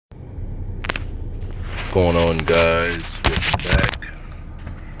Going on, guys? We're back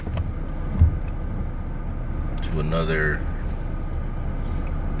to another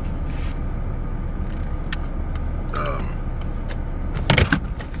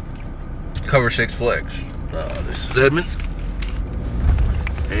Cover 6 Flex. This is Edmund,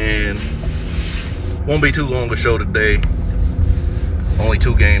 and won't be too long a show today. Only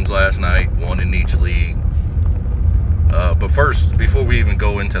 2 games last night, 1 in each league. But first, before we even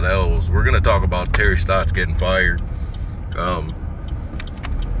go into those, we're going to talk about Terry Stotts getting fired.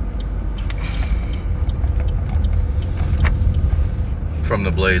 From the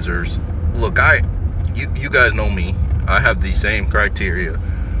Blazers. Look, you guys know me. I have the same criteria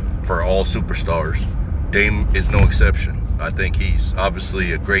for all superstars. Dame is no exception. I think he's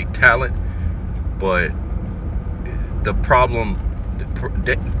obviously a great talent, but the problem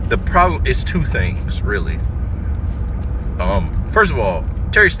is 2 things, really. First of all,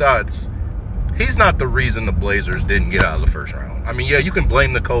 Terry Stotts, he's not the reason the Blazers didn't get out of the first round. I mean, yeah, you can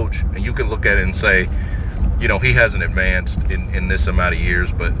blame the coach, and you can look at it and say, you know, he hasn't advanced in this amount of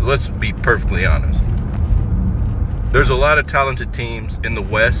years, but let's be perfectly honest. There's a lot of talented teams in the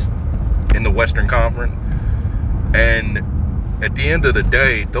West, in the Western Conference, and at the end of the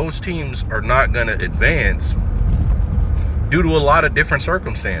day, those teams are not going to advance due to a lot of different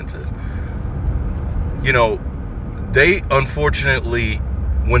circumstances. You know, they unfortunately,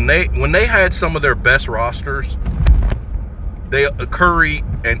 when they had some of their best rosters, Curry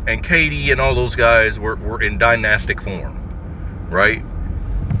and KD and all those guys were in dynastic form, right?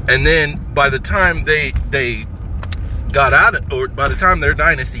 And then by the time they got out of, or by the time their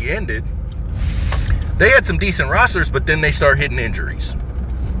dynasty ended, they had some decent rosters, but then they start hitting injuries,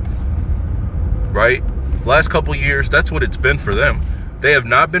 right? Last couple years, that's what it's been for them. They have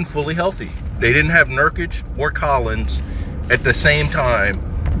not been fully healthy. They didn't have Nurkic or Collins at the same time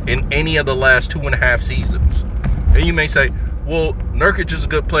in any of the last 2.5 seasons. And you may say, well, Nurkic is a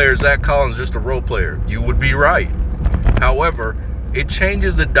good player, Zach Collins is just a role player. You would be right. However, it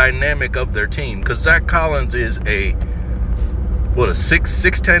changes the dynamic of their team, because Zach Collins is a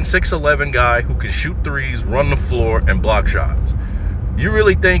 6'10", 6'11" guy who can shoot threes, run the floor, and block shots. You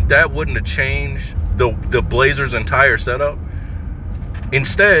really think that wouldn't have changed the Blazers' entire setup?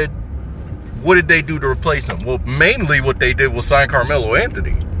 Instead, what did they do to replace him? Well, mainly what they did was sign Carmelo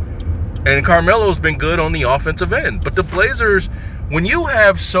Anthony. And Carmelo's been good on the offensive end. But the Blazers, when you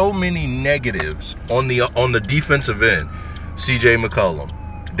have so many negatives on the defensive end, C.J. McCollum,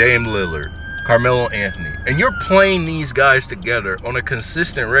 Dame Lillard, Carmelo Anthony, and you're playing these guys together on a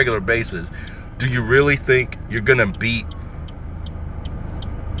consistent, regular basis, do you really think you're going to beat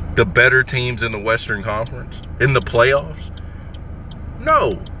the better teams in the Western Conference in the playoffs?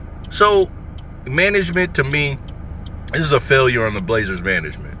 No. So, management, to me, this is a failure on the Blazers'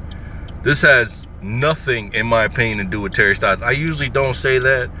 management. This has nothing, in my opinion, to do with Terry Stotts. I usually don't say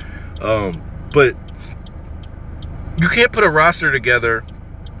that, but you can't put a roster together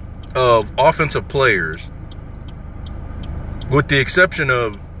of offensive players, with the exception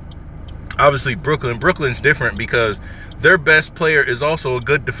of, obviously, Brooklyn. Brooklyn's different because their best player is also a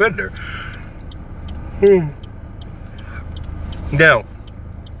good defender. Now,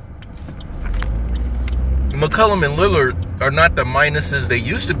 McCollum and Lillard are not the minuses they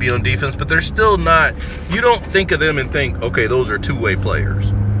used to be on defense, but they're still not. You don't think of them and think, okay, those are two-way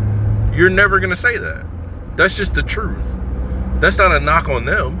players. You're never going to say that. That's just the truth. That's not a knock on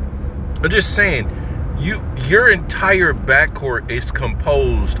them. I'm just saying, your entire backcourt is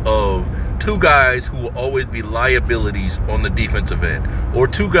composed of 2 guys who will always be liabilities on the defensive end, or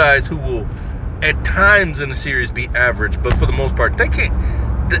 2 guys who will, at times in the series, be average, but for the most part, they can't.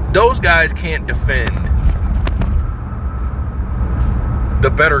 Those guys can't defend the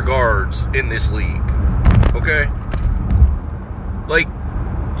better guards in this league, okay? Like,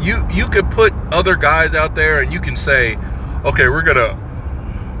 you could put other guys out there and you can say, okay, we're gonna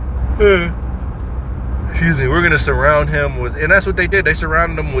surround him with, and that's what they did. They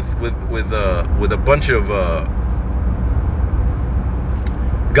surrounded him with a bunch of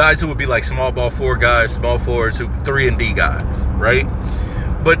guys who would be like small ball 4 guys, small forwards, 3-and-D guys, right?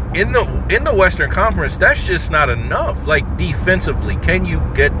 But in the Western Conference, that's just not enough. Like, defensively, can you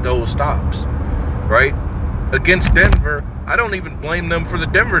get those stops, right? Against Denver, I don't even blame them for the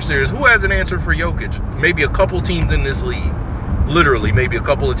Denver series. Who has an answer for Jokic? Maybe a couple teams in this league. Literally, maybe a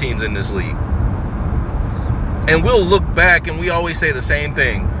couple of teams in this league. And we'll look back and we always say the same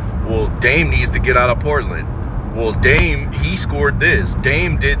thing. Well, Dame needs to get out of Portland. Well, Dame, he scored this.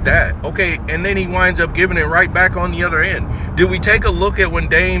 Dame did that. Okay, and then he winds up giving it right back on the other end. Did we take a look at when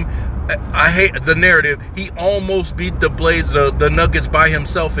Dame I hate the narrative. He almost beat the Nuggets by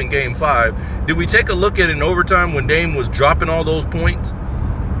himself in Game 5. Did we take a look at it in overtime when Dame was dropping all those points?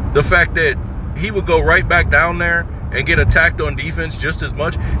 The fact that he would go right back down there and get attacked on defense just as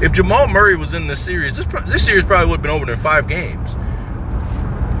much. If Jamal Murray was in this series, this series probably would have been over in 5 games.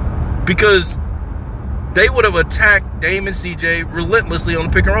 Because they would have attacked Dame and CJ relentlessly on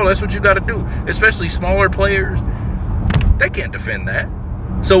the pick and roll. That's what you got to do. Especially smaller players. They can't defend that.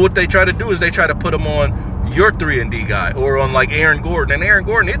 So what they try to do is they try to put them on your 3-and-D guy or on like Aaron Gordon. And Aaron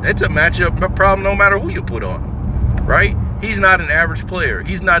Gordon, it's a matchup problem no matter who you put on him, right? He's not an average player.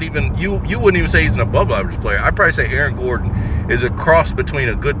 He's not even, you wouldn't even say he's an above average player. I'd probably say Aaron Gordon is a cross between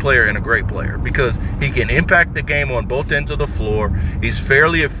a good player and a great player because he can impact the game on both ends of the floor. He's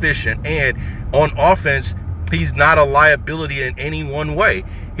fairly efficient. And on offense, he's not a liability in any one way.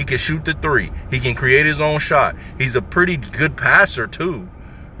 He can shoot the 3. He can create his own shot. He's a pretty good passer too.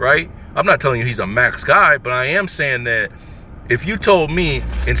 Right? I'm not telling you he's a max guy, but I am saying that if you told me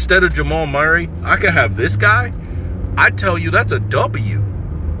instead of Jamal Murray, I could have this guy, I'd tell you that's a W.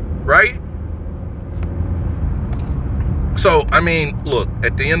 Right? So, I mean, look,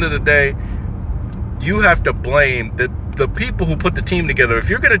 at the end of the day, you have to blame the people who put the team together. If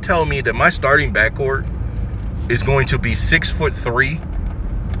you're going to tell me that my starting backcourt is going to be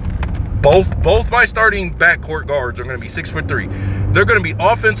 6'3", both my starting backcourt guards are going to be 6'3". They're going to be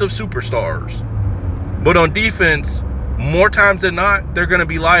offensive superstars. But on defense, more times than not, they're going to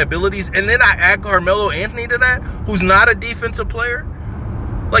be liabilities. And then I add Carmelo Anthony to that, who's not a defensive player.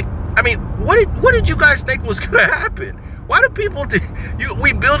 Like, I mean, what did you guys think was going to happen? Why do people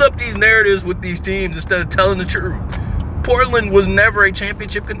we build up these narratives with these teams instead of telling the truth? Portland was never a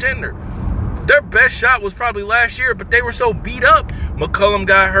championship contender. Their best shot was probably last year, but they were so beat up. McCollum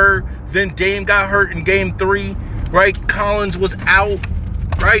got hurt. Then Dame got hurt in Game 3, right? Collins was out,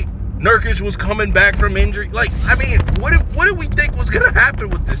 right? Nurkic was coming back from injury. Like, I mean, what did we think was going to happen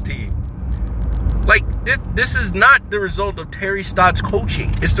with this team? Like, this is not the result of Terry Stotts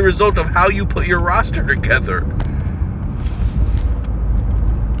coaching. It's the result of how you put your roster together.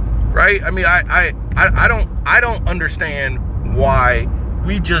 Right? I mean, I don't understand why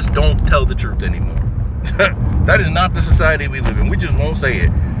we just don't tell the truth anymore. That is not the society we live in. We just won't say it.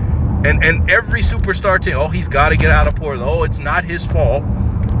 And every superstar team, oh, he's got to get out of Portland. Oh, it's not his fault.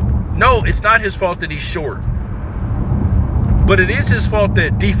 No, it's not his fault that he's short. But it is his fault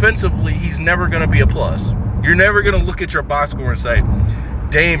that defensively he's never going to be a plus. You're never going to look at your box score and say,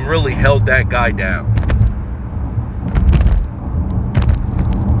 Dame really held that guy down.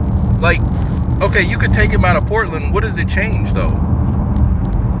 Like, okay, you could take him out of Portland. What does it change, though?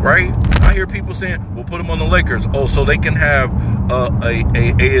 Right? I hear people saying, we'll put him on the Lakers. Oh, so they can have a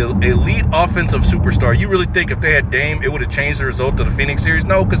elite offensive superstar. You really think if they had Dame, it would have changed the result of the Phoenix series?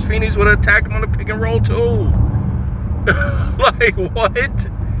 No, because Phoenix would have attacked him on the pick and roll, too. Like, what?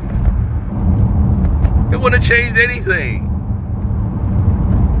 It wouldn't have changed anything.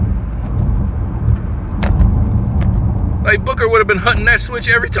 Like, Booker would have been hunting that switch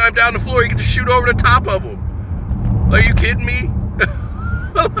every time down the floor. He could just shoot over the top of him. Are you kidding me?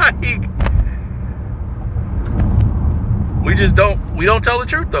 Like, we don't tell the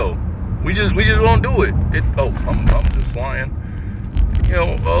truth though. We just won't do it. I'm just flying. You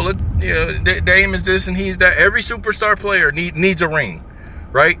know, Dame is this and he's that. Every superstar player needs a ring,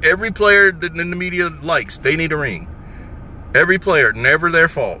 right? Every player that in the media likes, they need a ring. Every player, never their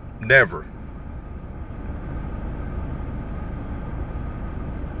fault, never.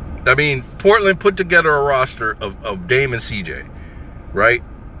 I mean, Portland put together a roster of Dame and CJ, right?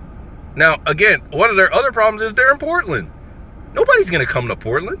 Now, again, one of their other problems is they're in Portland. Nobody's going to come to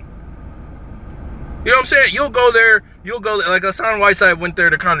Portland. You know what I'm saying? You'll go there, like Hassan Whiteside went there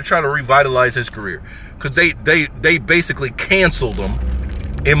to kind of try to revitalize his career. Because they basically canceled him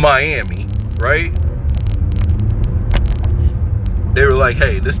in Miami, right? They were like,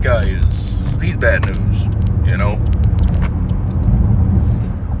 hey, this guy he's bad news, you know?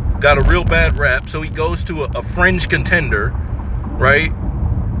 Got a real bad rap, so he goes to a fringe contender, right?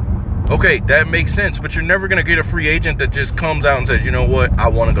 Okay, that makes sense, but you're never going to get a free agent that just comes out and says, you know what, I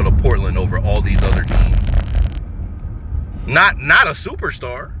want to go to Portland over all these other teams. Not a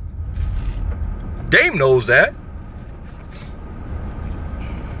superstar. Dame knows that.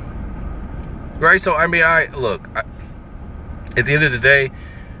 Right, so, I mean, at the end of the day,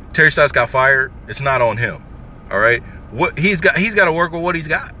 Terry Stotts got fired. It's not on him, all right? What he's got to work with what he's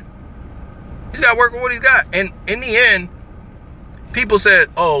got. He's got to work with what he's got. And in the end, people said,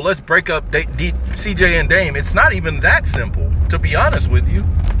 oh, let's break up CJ and Dame. It's not even that simple, to be honest with you.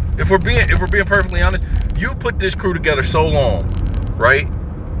 If we're being perfectly honest, you put this crew together so long, right?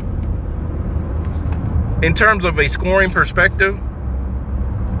 in terms of a scoring perspective,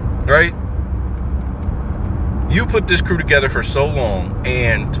 right? You put this crew together for so long,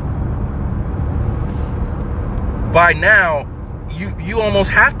 and by now, you almost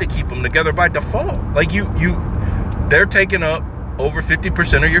have to keep them together by default. Like they're taking up over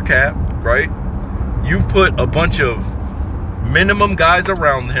 50% of your cap, right? You've put a bunch of minimum guys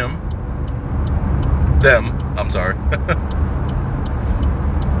around I'm sorry.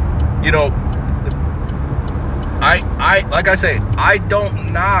 You know, I like I say, I don't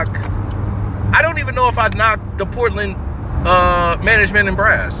even know if I'd knock the Portland management and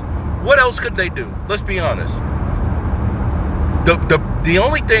brass. What else could they do? Let's be honest. The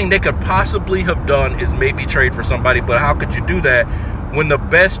only thing they could possibly have done is maybe trade for somebody, but how could you do that when the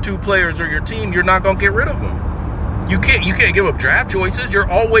best two players are your team? You're not gonna get rid of them. You can't give up draft choices. You're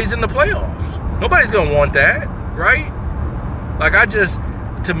always in the playoffs. Nobody's gonna want that, right? Like,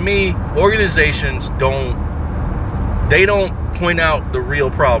 to me, organizations don't point out the real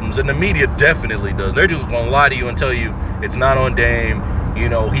problems, and the media definitely does. They're just gonna lie to you and tell you it's not on Dame. You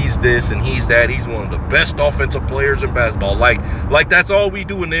know, he's this and he's that. He's one of the best offensive players in basketball. Like that's all we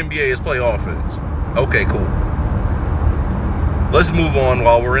do in the NBA is play offense. Okay, cool. Let's move on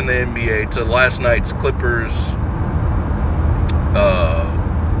while we're in the NBA to last night's Clippers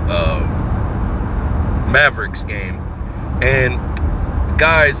Mavericks game. And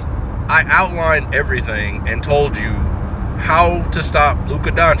guys, I outlined everything and told you how to stop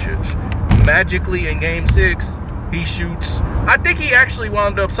Luka Doncic. Magically in game 6, he shoots, I think he actually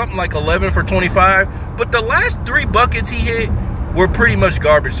wound up something like 11 for 25, but the last 3 buckets he hit were pretty much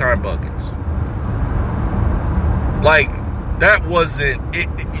garbage time buckets. Like, that wasn't it.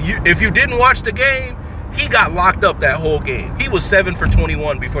 If you didn't watch the game, he got locked up that whole game. He was 7 for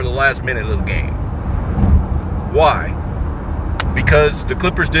 21 before the last minute of the game. Why? Because the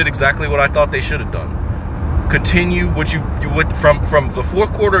Clippers did exactly what I thought they should have done. Continue what you would from the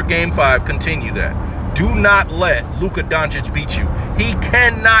fourth quarter of game 5. Continue that. Do not let Luka Doncic beat you. He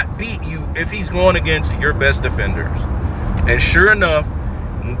cannot beat you if he's going against your best defenders. And sure enough,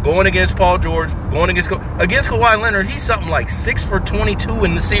 going against Paul George, going against Kawhi Leonard, he's something like 6 for 22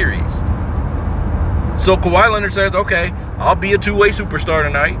 in the series. So Kawhi Leonard says, okay, I'll be a two-way superstar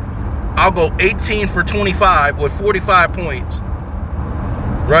tonight. I'll go 18 for 25 with 45 points.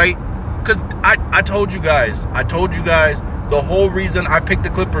 Right? Because I told you guys, the whole reason I picked the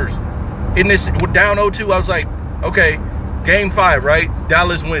Clippers in this, down 0-2, I was like, okay, game 5, right?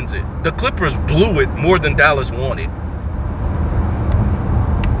 Dallas wins it. The Clippers blew it more than Dallas wanted.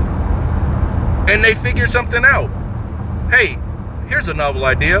 And they figured something out. Hey, here's a novel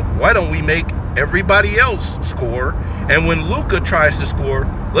idea. Why don't we make everybody else score? And when Luka tries to score,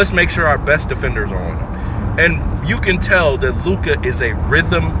 let's make sure our best defenders are on him. And you can tell that Luka is a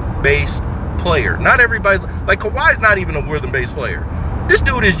rhythm-based player. Not everybody's, like Kawhi's not even a rhythm-based player. This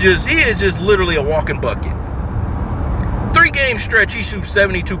dude is just literally a walking bucket. 3-game stretch, he shoots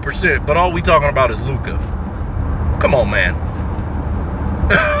 72%, but all we talking about is Luka. Come on, man.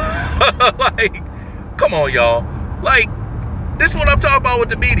 Like, come on, y'all. Like, this is what I'm talking about with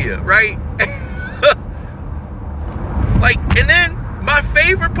the media, right? Like, and then my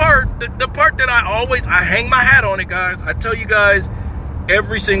favorite part, the part that I hang my hat on it, guys. I tell you guys,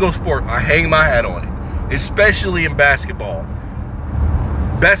 every single sport, I hang my hat on it. Especially in basketball.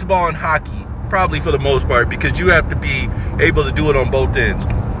 Basketball and hockey, probably for the most part, because you have to be able to do it on both ends.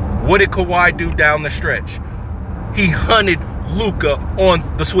 What did Kawhi do down the stretch? He hunted Luka on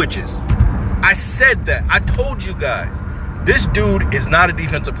the switches. I said that. I told you guys. This dude is not a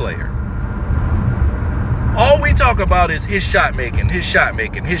defensive player. All we talk about is his shot making, his shot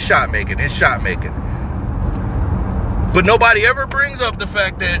making, his shot making, his shot making. But nobody ever brings up the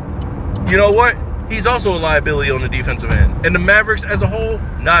fact that, you know what? He's also a liability on the defensive end. And the Mavericks as a whole,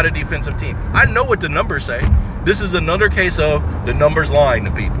 not a defensive team. I know what the numbers say. This is another case of the numbers lying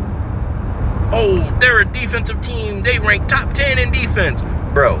to people. Oh, they're a defensive team. They rank top 10 in defense.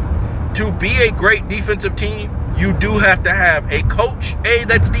 Bro, to be a great defensive team, you do have to have a coach,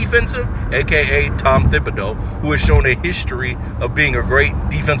 that's defensive, a.k.a. Tom Thibodeau, who has shown a history of being a great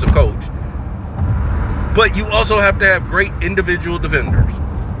defensive coach. But you also have to have great individual defenders.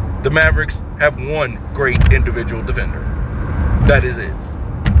 The Mavericks have one great individual defender. That is it.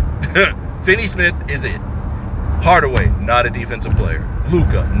 Finney Smith is it. Hardaway, not a defensive player.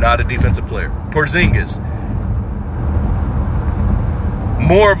 Luka, not a defensive player. Porzingis,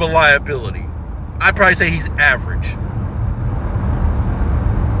 more of a liability. I'd probably say he's average.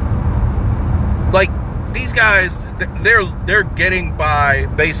 Like, these guys, they're getting by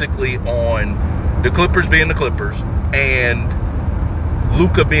basically on the Clippers being the Clippers and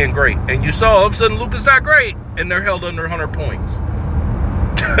Luka being great. And you saw all of a sudden Luka's not great, and they're held under 100 points.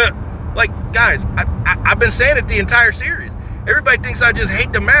 Like, guys, I've been saying it the entire series. Everybody thinks I just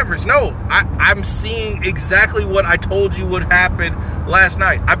hate the Mavericks. No, I'm seeing exactly what I told you would happen last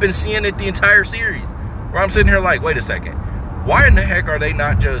night. I've been seeing it the entire series. Where I'm sitting here like, wait a second. Why in the heck are they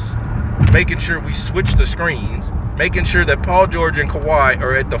not just making sure we switch the screens, making sure that Paul George and Kawhi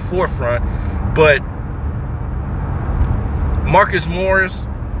are at the forefront, but Marcus Morris,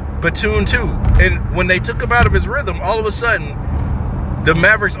 Batum too. And when they took him out of his rhythm, all of a sudden, the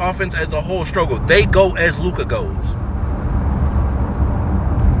Mavericks offense as a whole struggled. They go as Luka goes.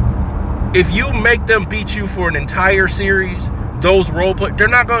 If you make them beat you for an entire series, those role players, they're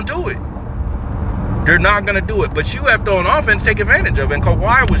not going to do it. They're not going to do it. But you have to, on offense, take advantage of it. And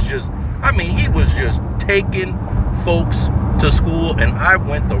Kawhi was just, I mean, he was just taking folks to school. And I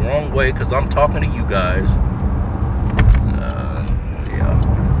went the wrong way because I'm talking to you guys. Yeah.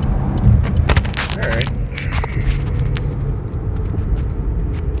 All right.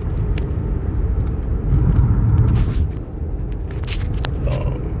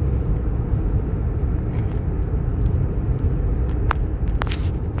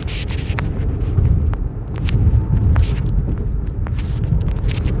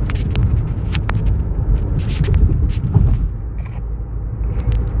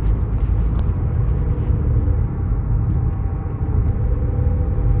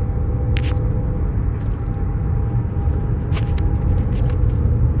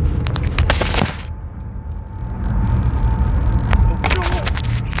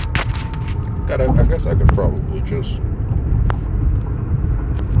 I guess I could probably just...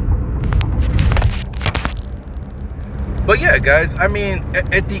 But yeah, guys, I mean,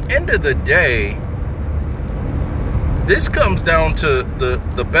 at the end of the day, this comes down to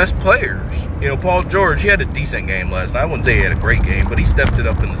the best players. You know, Paul George, he had a decent game last night. I wouldn't say he had a great game, but he stepped it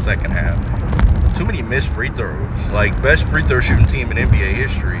up in the second half. Too many missed free throws. Like, best free throw shooting team in NBA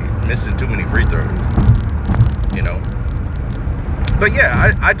history, missing too many free throws. You know? But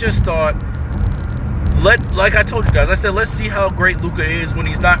yeah, I just thought... like I told you guys, I said, let's see how great Luka is when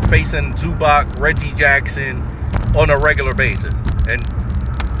he's not facing Zubac, Reggie Jackson on a regular basis. And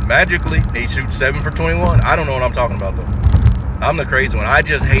magically, he shoots 7 for 21. I don't know what I'm talking about, though. I'm the crazy one. I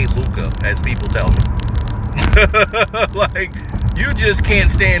just hate Luka, as people tell me. Like, you just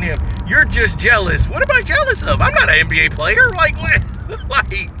can't stand him. You're just jealous. What am I jealous of? I'm not an NBA player. Like, what?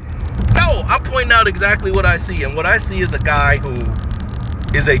 Like, no, I'm pointing out exactly what I see. And what I see is a guy who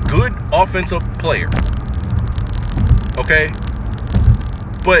is a good offensive player. Okay?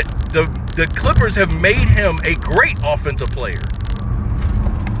 But the Clippers have made him a great offensive player.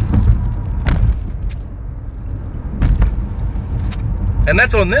 And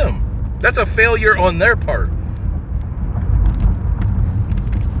that's on them. That's a failure on their part.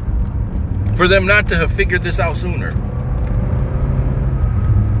 For them not to have figured this out sooner.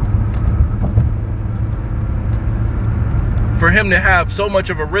 For him to have so much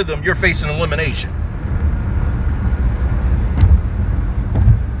of a rhythm, you're facing elimination.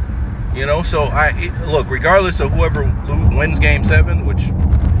 You know, so look, regardless of whoever wins Game 7, which,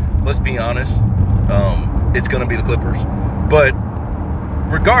 let's be honest, it's going to be the Clippers. But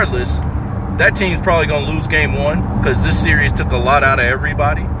regardless, that team's probably going to lose Game 1 because this series took a lot out of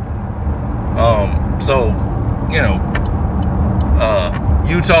everybody. So, you know,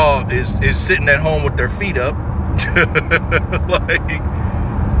 Utah is sitting at home with their feet up. Like,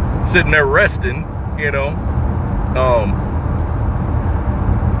 sitting there resting, you know.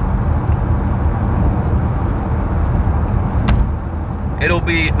 It'll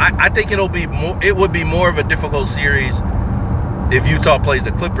be, I think it'll be more, it would be more of a difficult series if Utah plays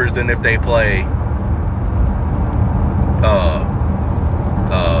the Clippers than if they play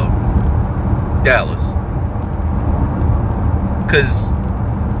Dallas. Because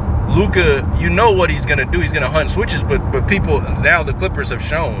Luka, you know what he's going to do. He's going to hunt switches, but people, now the Clippers have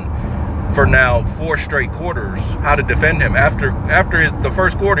shown for now 4 straight quarters how to defend him. After the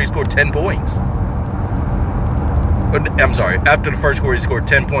first quarter, he scored 10 points. I'm sorry, after the first quarter, he scored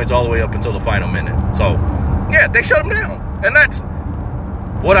 10 points all the way up until the final minute. So, yeah, they shut him down. And that's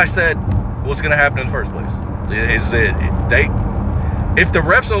what I said was going to happen in the first place. Is if the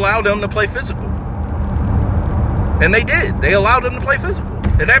refs allowed them to play physical, and they did. They allowed them to play physical.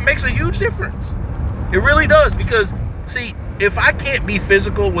 And that makes a huge difference. It really does. Because, see, if I can't be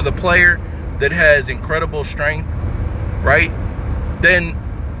physical with a player that has incredible strength, right, then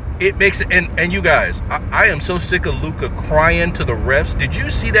it makes it, and you guys, I am so sick of Luka crying to the refs. Did you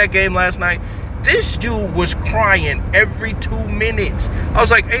see that game last night? This dude was crying every 2 minutes. I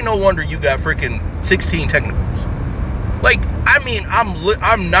was like, ain't no wonder you got freaking 16 technicals. Like, I mean,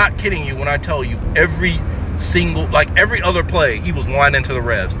 I'm not kidding you when I tell you every other play, he was whining to the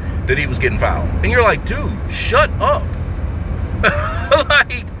refs that he was getting fouled. And you're like, dude, shut up.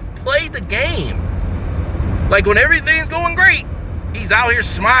 Like, play the game. Like, when everything's going great, he's out here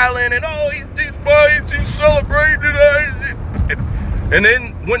smiling and, oh, he's celebrating. And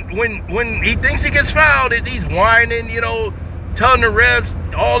then when he thinks he gets fouled, he's whining, you know, telling the refs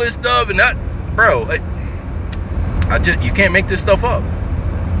all this stuff. And that, bro, you can't make this stuff up.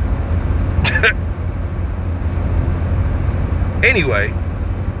 Anyway,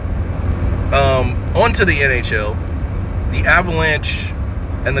 on to the NHL. The Avalanche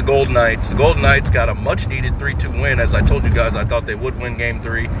and the Golden Knights. The Golden Knights got a much-needed 3-2 win. As I told you guys, I thought they would win Game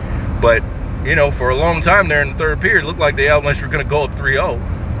 3. But, you know, for a long time there in the third period, it looked like the Avalanche were going to go up 3-0.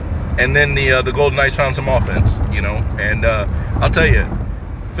 And then the Golden Knights found some offense, you know. And I'll tell you,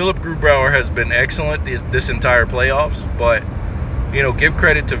 Philip Grubauer has been excellent this entire playoffs. But, you know, give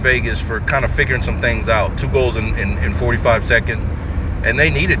credit to Vegas for kind of figuring some things out. 2 goals in 45 seconds. And they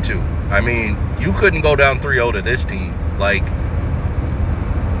needed to. I mean, you couldn't go down 3-0 to this team. Like,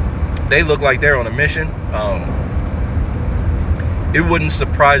 they look like they're on a mission. It wouldn't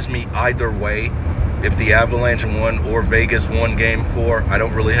surprise me either way if the Avalanche won or Vegas won Game 4. I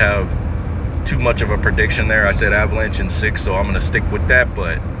don't really have too much of a prediction there. I said Avalanche in 6, so I'm going to stick with that.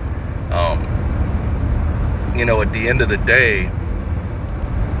 But, you know, at the end of the day,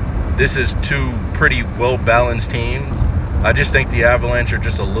 this is 2 pretty well-balanced teams. I just think the Avalanche are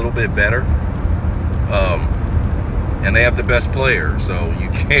just a little bit better. And they have the best player, so you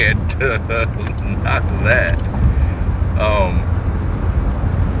can't knock that.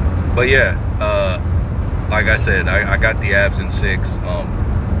 But yeah, like I said, I got the Avs in 6,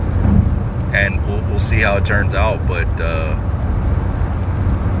 and we'll see how it turns out. But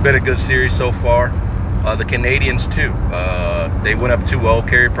been a good series so far. The Canadians too. They went up 2-0.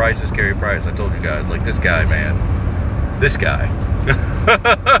 Carey Price is Carey Price. I told you guys, like, this guy, man. This guy.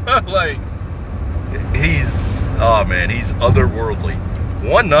 Like, he's otherworldly.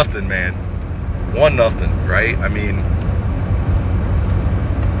 1-0, man. 1-0, right? I mean,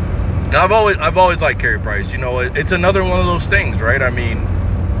 I've always liked Carey Price. You know, it's another one of those things, right? I mean,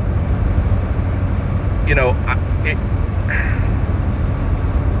 you know,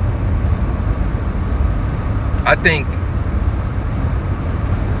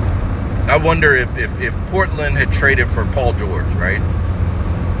 I wonder if Portland had traded for Paul George, right?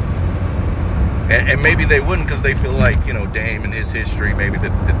 And maybe they wouldn't, because they feel like, you know, Dame and his history, maybe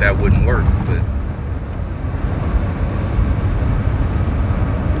that wouldn't work. But,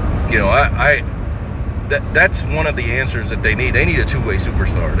 you know, that's one of the answers that they need. They need a two-way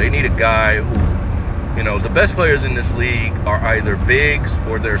superstar. They need a guy who, you know, the best players in this league are either bigs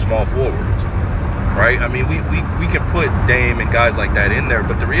or they're small forwards, right? I mean, we can put Dame and guys like that in there,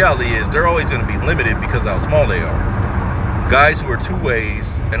 but the reality is they're always going to be limited because of how small they are. Guys who are two-ways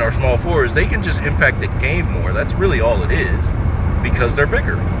and are small forwards, they can just impact the game more. That's really all it is, because they're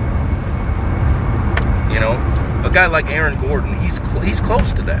bigger. You know, a guy like Aaron Gordon, he's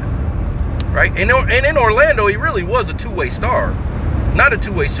close to that, right? And in Orlando, he really was a two-way star. Not a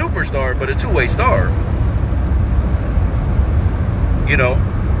two-way superstar, but a two-way star. You know,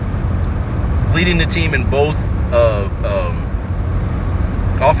 leading the team in both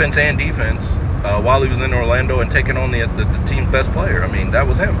offense and defense while he was in Orlando and taking on the team's best player. I mean, that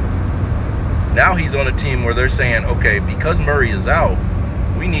was him. Now he's on a team where they're saying, okay, because Murray is out,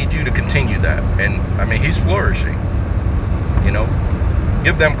 we need you to continue that. And, I mean, he's flourishing. You know,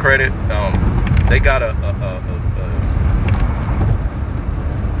 give them credit. They got a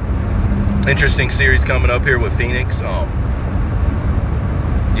interesting series coming up here with Phoenix.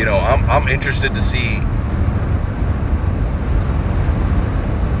 You know, I'm interested to see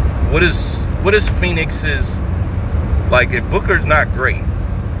what is Phoenix's, like, if Booker's not great,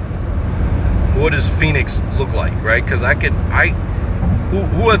 what does Phoenix look like, right? Because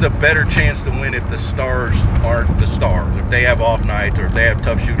who has a better chance to win if the stars aren't the stars? If they have off nights or if they have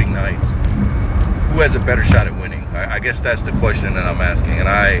tough shooting nights, who has a better shot at winning? I guess that's the question that I'm asking, and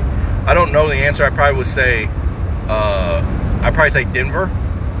I don't know the answer. I'd probably say Denver,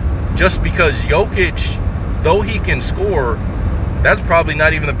 just because Jokic, though he can score, that's probably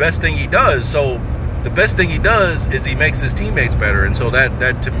not even the best thing he does. So the best thing he does is he makes his teammates better, and so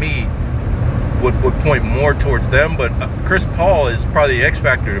that to me would point more towards them. But Chris Paul is probably the X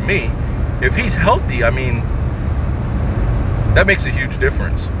factor to me. If he's healthy, I mean, that makes a huge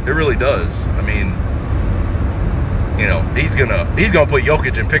difference. It really does. I mean, you know, he's gonna put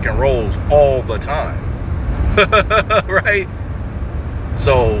Jokic in pick and rolls all the time. Right?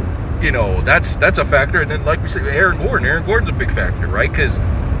 So you know, that's a factor. And then, like we said, Aaron Gordon's a big factor, right? Because,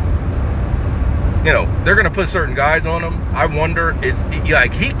 you know, they're going to put certain guys on him. I wonder, is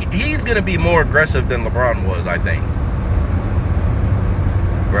like he's going to be more aggressive than LeBron was, I think.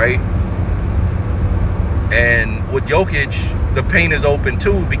 Right? And with Jokic, the paint is open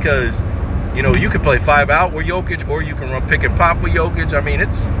too, because, you know, you can play 5 out with Jokic, or you can run pick and pop with Jokic. I mean,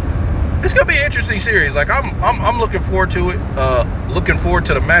 it's gonna be an interesting series. Like I'm looking forward to it. Looking forward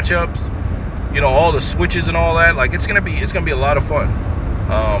to the matchups. You know, all the switches and all that. Like it's gonna be a lot of fun.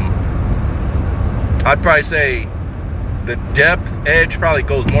 I'd probably say the depth edge probably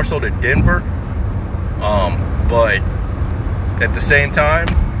goes more so to Denver. But at the same time,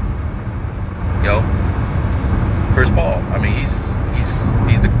 you know, Chris Paul. I mean, he's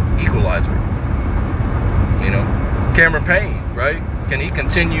the equalizer. You know, Cameron Payne, right? Can he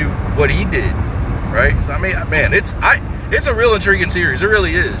continue what he did, right? So I mean, man, it's a real intriguing series. It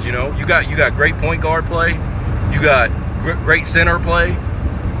really is. You know, you got great point guard play, you got great center play.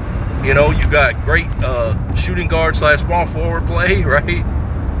 You know, you got great shooting guard / small forward play, right?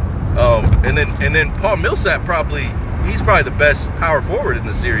 And then Paul Millsap he's probably the best power forward in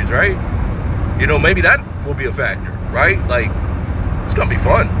the series, right? You know, maybe that will be a factor, right? Like, it's gonna be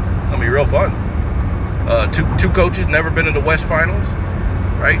fun. It's gonna be real fun. Two coaches never been in the West Finals,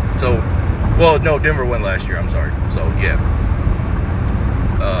 right? So, well, no, Denver won last year. I'm sorry. So yeah.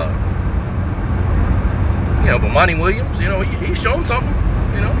 You know, but Monty Williams, you know, he's shown something.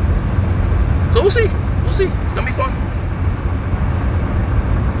 You know. So we'll see. We'll see. It's gonna be fun.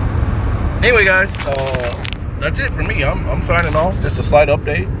 Anyway, guys, that's it for me. I'm signing off. Just a slight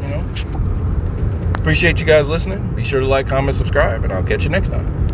update, you know. Appreciate you guys listening. Be sure to like, comment, subscribe, and I'll catch you next time.